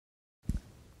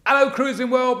Hello Cruising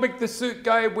World, Mick the Suit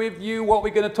Guy with you. What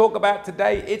we're going to talk about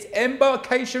today, it's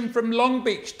embarkation from Long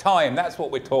Beach time. That's what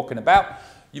we're talking about.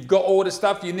 You've got all the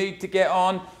stuff you need to get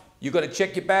on. You've got to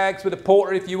check your bags with a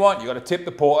porter if you want. You've got to tip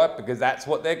the porter because that's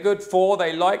what they're good for.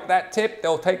 They like that tip.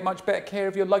 They'll take much better care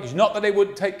of your luggage. Not that they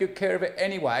wouldn't take good care of it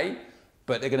anyway,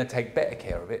 but they're going to take better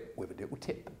care of it with a little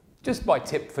tip. Just my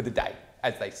tip for the day,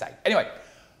 as they say. Anyway,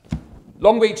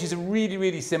 Long Beach is a really,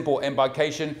 really simple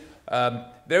embarkation.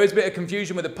 There is a bit of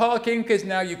confusion with the parking because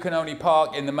now you can only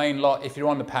park in the main lot if you're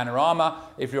on the Panorama.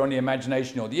 If you're on the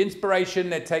Imagination or the Inspiration,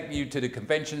 they're taking you to the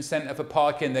convention center for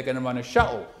parking. They're going to run a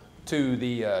shuttle to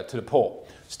the port.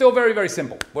 Still very, very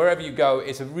simple. Wherever you go,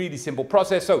 it's a really simple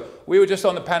process. So we were just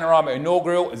on the Panorama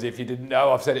inaugural, as if you didn't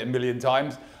know, I've said it a million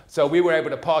times. So we were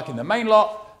able to park in the main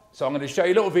lot. So I'm going to show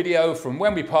you a little video from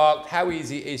when we parked, how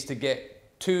easy it is to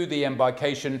get to the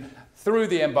embarkation, through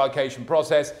the embarkation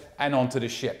process and onto the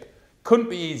ship.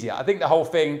 Couldn't be easier. I think the whole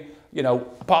thing, you know,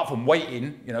 apart from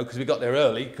waiting, you know, because we got there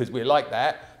early, because we're like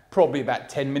that, probably about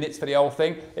 10 minutes for the whole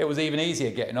thing. It was even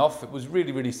easier getting off. It was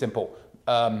really, really simple.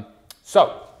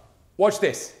 So, watch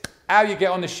this. How you get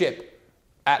on the ship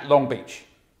at Long Beach.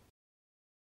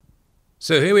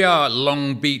 So here we are at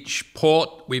Long Beach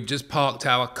Port. We've just parked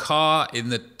our car in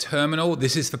the terminal.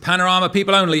 This is for Panorama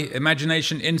people only.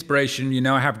 Imagination, Inspiration, you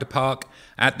know I have to park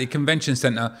at the convention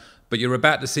center, but you're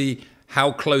about to see how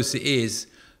close it is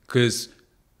because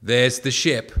there's the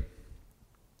ship.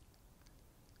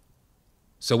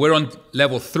 So we're on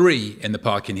level 3 in the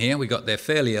parking here. We got there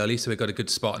fairly early, so we got a good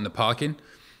spot in the parking.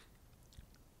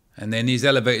 And then these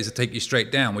elevators will take you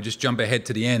straight down. We'll just jump ahead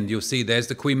to the end. You'll see there's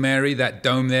the Queen Mary, that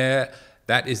dome there.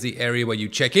 That is the area where you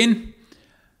check in.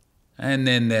 And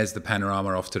then there's the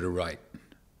Panorama off to the right.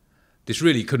 This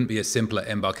really couldn't be a simpler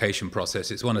embarkation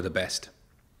process. It's one of the best.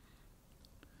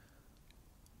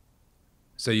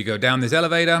 So you go down this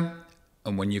elevator,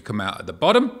 and when you come out at the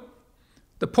bottom,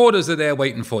 the porters are there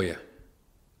waiting for you.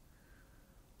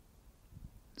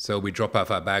 So we drop off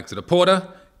our bags to the porter,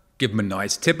 give him a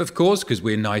nice tip, of course, because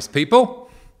we're nice people.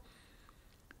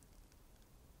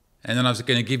 And then I was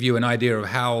going to give you an idea of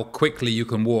how quickly you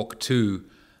can walk to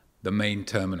the main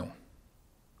terminal.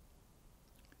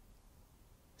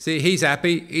 See, he's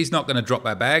happy. He's not going to drop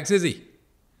our bags, is he?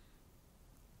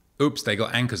 Oops, they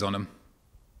got anchors on them.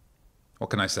 What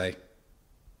can I say?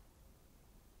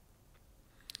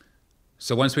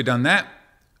 So once we've done that,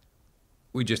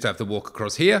 we just have to walk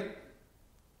across here.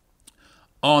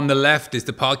 On the left is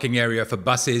the parking area for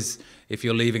buses. If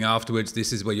you're leaving afterwards,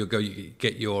 this is where you'll go. You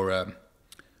get your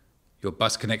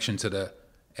bus connection to the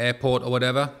airport or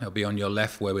whatever. It'll be on your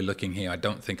left where we're looking here. I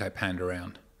don't think I panned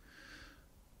around.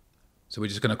 So we're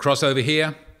just going to cross over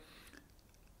here.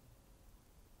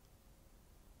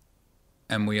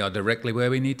 And we are directly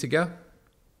where we need to go.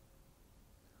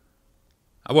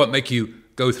 I won't make you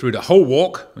go through the whole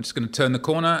walk. I'm just going to turn the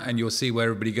corner and you'll see where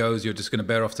everybody goes. You're just going to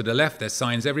bear off to the left. There's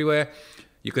signs everywhere.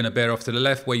 You're going to bear off to the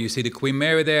left where you see the Queen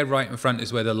Mary there. Right in front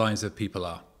is where the lines of people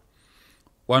are.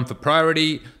 One for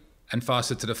priority and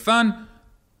faster to the fun.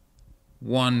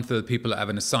 One for the people that have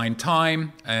an assigned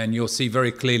time. And you'll see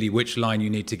very clearly which line you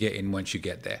need to get in once you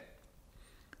get there.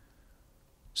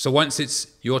 So once it's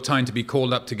your time to be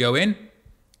called up to go in,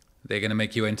 they're going to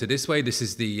make you enter this way. This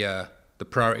is the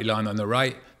priority line on the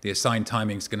right. The assigned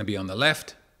timing is going to be on the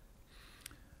left.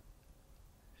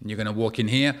 And you're going to walk in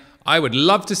here. I would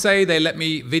love to say they let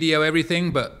me video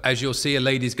everything, but as you'll see, a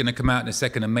lady's going to come out in a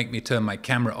second and make me turn my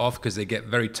camera off because they get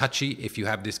very touchy if you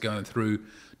have this going through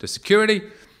the security.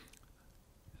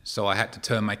 So I had to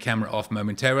turn my camera off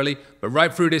momentarily. But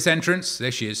right through this entrance,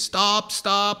 there she is. Stop,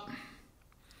 stop.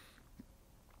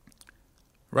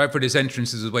 Right through this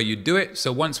entrance is where you do it.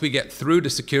 So once we get through the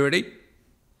security,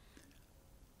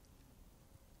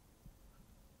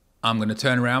 I'm going to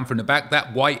turn around from the back.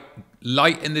 That white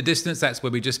light in the distance, that's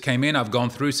where we just came in. I've gone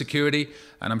through security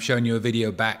and I'm showing you a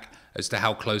video back as to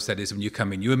how close that is when you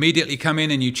come in. You immediately come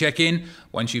in and you check in.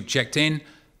 Once you've checked in,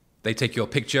 they take your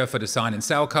picture for the sign and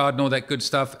sell card and all that good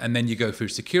stuff. And then you go through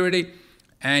security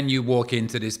and you walk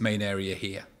into this main area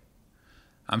here.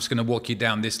 I'm just going to walk you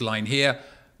down this line here.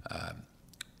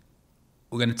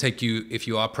 We're going to take you, if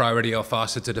you are priority or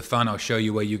faster to the fun, I'll show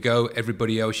you where you go.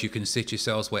 Everybody else, you can sit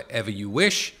yourselves wherever you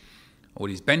wish. All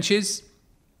these benches.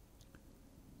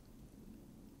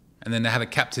 And then they have a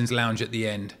captain's lounge at the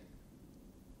end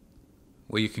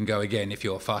where you can go again if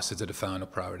you're faster to the fun or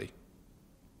priority.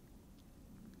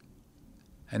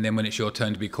 And then when it's your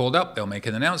turn to be called up, they'll make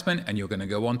an announcement and you're going to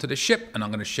go onto the ship, and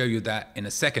I'm going to show you that in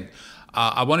a second.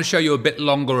 I want to show you a bit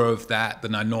longer of that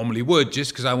than I normally would,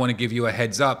 just because I want to give you a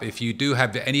heads up. If you do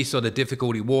have any sort of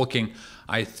difficulty walking,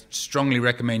 I strongly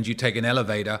recommend you take an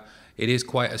elevator. It is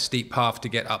quite a steep path to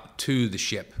get up to the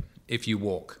ship if you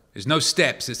walk. There's no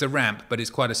steps, it's a ramp, but it's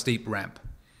quite a steep ramp.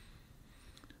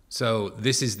 So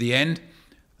this is the end,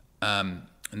 and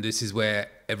this is where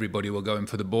everybody will go in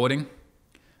for the boarding.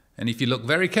 And if you look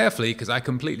very carefully, because I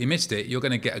completely missed it, you're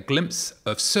going to get a glimpse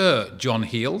of Sir John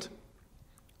Heald,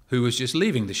 who was just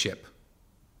leaving the ship.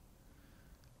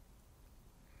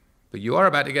 But you are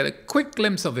about to get a quick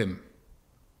glimpse of him.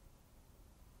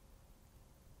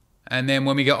 And then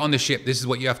when we get on the ship, this is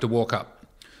what you have to walk up.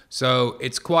 So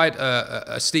it's quite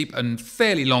a steep and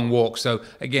fairly long walk. So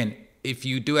again, if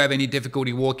you do have any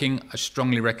difficulty walking, I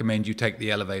strongly recommend you take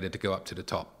the elevator to go up to the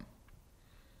top.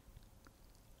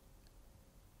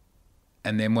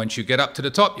 And then once you get up to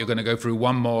the top, you're going to go through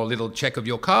one more little check of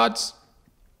your cards.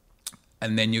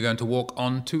 And then you're going to walk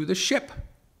onto the ship.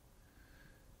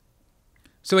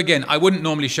 So again, I wouldn't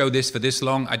normally show this for this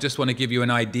long. I just want to give you an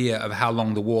idea of how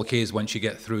long the walk is once you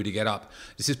get through to get up.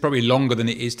 This is probably longer than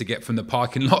it is to get from the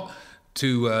parking lot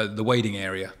to the waiting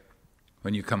area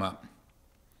when you come up.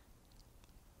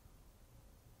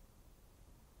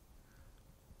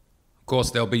 Of course,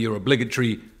 there'll be your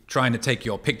obligatory trying to take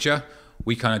your picture.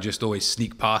 We kind of just always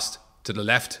sneak past to the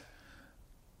left.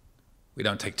 We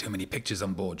don't take too many pictures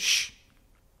on board. Shh.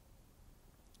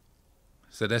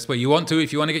 So that's where you want to.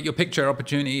 If you want to get your picture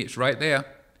opportunity, it's right there.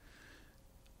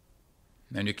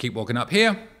 And you keep walking up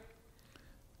here.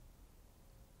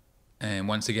 And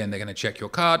once again, they're going to check your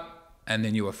card. And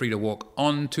then you are free to walk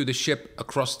onto the ship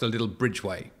across the little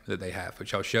bridgeway that they have,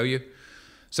 which I'll show you.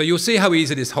 So you'll see how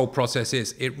easy this whole process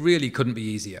is. It really couldn't be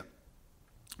easier.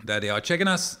 There they are checking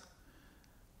us.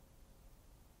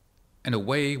 And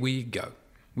away we go.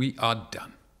 We are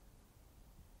done.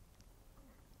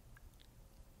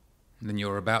 And then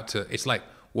you're about to, it's like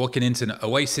walking into an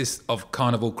oasis of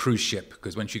Carnival cruise ship,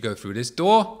 because once you go through this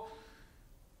door,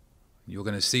 you're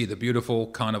going to see the beautiful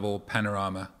Carnival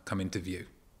panorama come into view.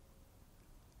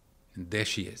 And there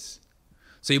she is.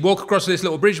 So you walk across this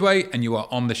little bridgeway and you are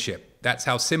on the ship. That's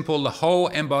how simple the whole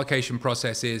embarkation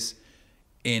process is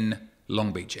in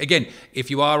Long Beach. Again, if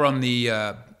you are on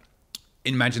the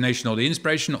Imagination or the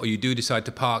Inspiration, or you do decide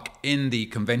to park in the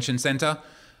convention center,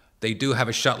 they do have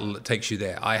a shuttle that takes you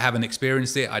there. I haven't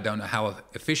experienced it. I don't know how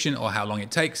efficient or how long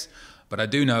it takes, but I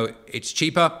do know it's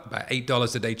cheaper, about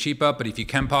 $8 a day cheaper. But if you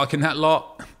can park in that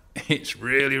lot, it's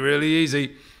really, really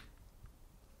easy.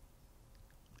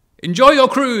 Enjoy your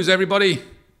cruise, everybody.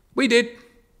 We did,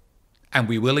 and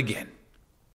we will again.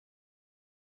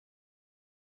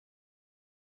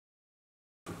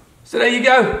 So there you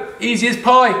go, easy as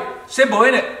pie. Simple,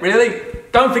 isn't it, really?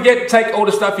 Don't forget to take all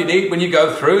the stuff you need when you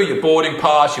go through, your boarding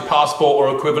pass, your passport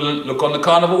or equivalent. Look on the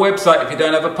Carnival website if you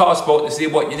don't have a passport to see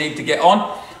what you need to get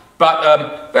on.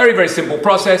 But very, very simple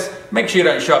process. Make sure you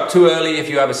don't show up too early if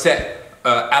you have a set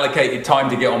allocated time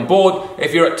to get on board.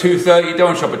 If you're at 2:30,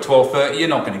 don't show up at 12:30, you're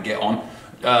not going to get on.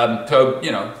 So,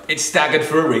 you know, it's staggered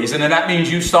for a reason, and that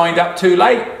means you signed up too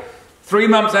late. 3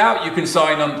 months out, you can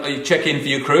sign on, you check in for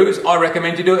your cruise. I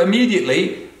recommend you do it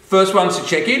immediately. First ones to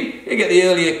check in, you get the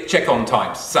earlier check-on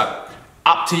times. So,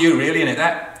 up to you really, isn't it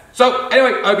that? So,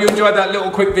 anyway, I hope you enjoyed that little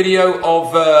quick video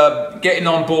of getting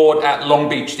on board at Long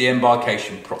Beach, the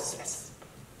embarkation process.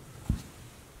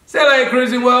 See you later,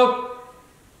 Cruising World.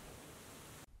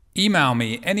 Email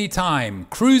me anytime,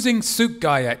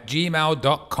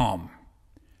 cruisingsuitguy@gmail.com.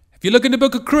 If you're looking to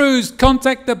book a cruise,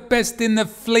 contact the best in the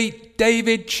fleet,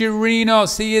 David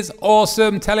Chirinos. He is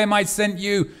awesome. Tell him I sent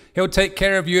you. He'll take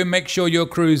care of you and make sure your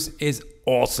cruise is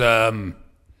awesome.